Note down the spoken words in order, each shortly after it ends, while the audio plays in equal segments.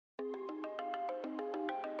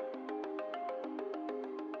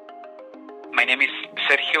My name is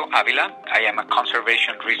Sergio Avila. I am a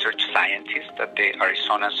conservation research scientist at the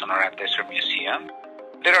Arizona Sonora Desert Museum.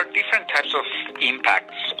 There are different types of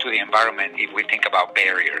impacts to the environment if we think about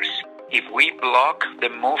barriers. If we block the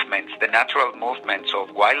movements, the natural movements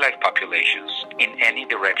of wildlife populations in any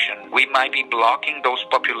direction, we might be blocking those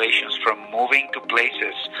populations from moving to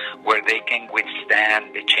places where they can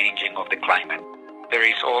withstand the changing of the climate. There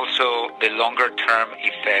is also the longer-term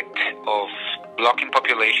effect of blocking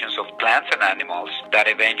populations of plants and animals that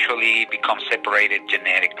eventually become separated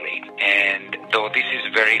genetically. And though this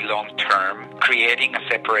is very long-term, creating a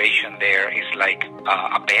separation there is like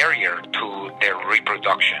a barrier to their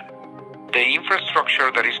reproduction. The infrastructure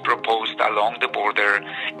that is proposed along the border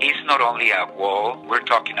is not only a wall. We're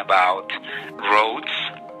talking about roads,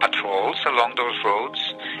 patrols along those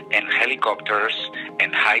roads, and helicopters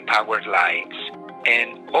and high-powered lights.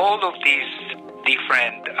 And all of these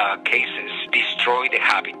different cases destroy the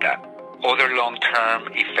habitat. Other long-term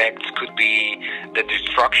effects could be the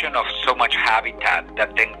destruction of so much habitat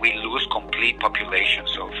that then we lose complete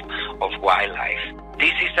populations of wildlife.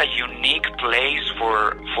 This is a unique place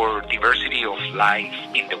for diversity of life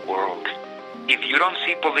in the world. If you don't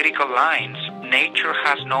see political lines, nature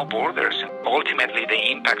has no borders. Ultimately,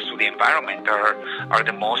 the impacts to the environment are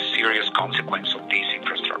the most serious consequence of this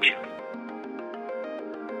infrastructure.